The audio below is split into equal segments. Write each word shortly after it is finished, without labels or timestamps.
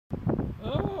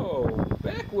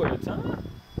backwards, huh?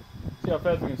 See how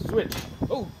fast we can switch.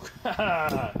 Oh, oh,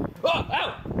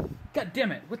 ow! God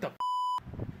damn it! What the?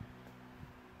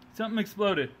 Something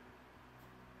exploded,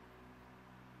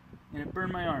 and it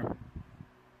burned my arm.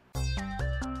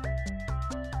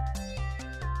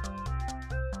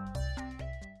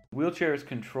 The wheelchair is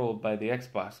controlled by the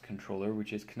Xbox controller,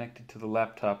 which is connected to the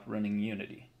laptop running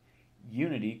Unity.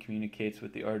 Unity communicates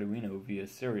with the Arduino via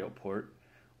serial port,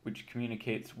 which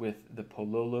communicates with the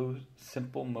Pololu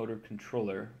simple motor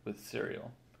controller with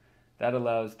serial. That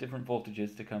allows different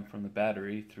voltages to come from the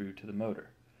battery through to the motor.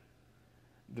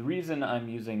 The reason I'm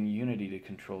using Unity to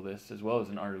control this, as well as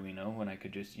an Arduino, when I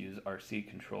could just use RC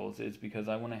controls, is because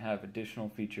I want to have additional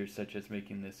features such as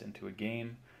making this into a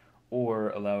game, or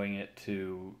allowing it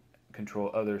to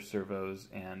control other servos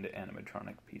and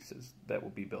animatronic pieces that will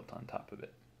be built on top of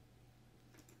it.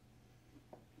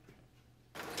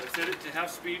 So I set it to half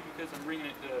speed because I'm bringing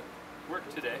it to work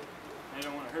today, and I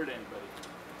don't want to hurt anybody.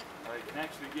 I can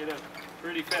actually get up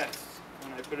pretty fast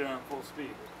when I put it on full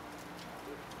speed.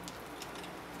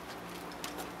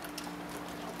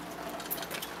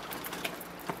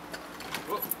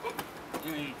 Whoa, whoa.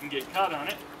 And then you can get caught on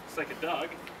it, it's like a dog.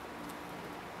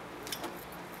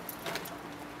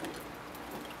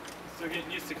 Still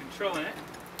getting used to controlling it.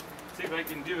 See if I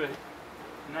can do a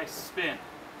nice spin.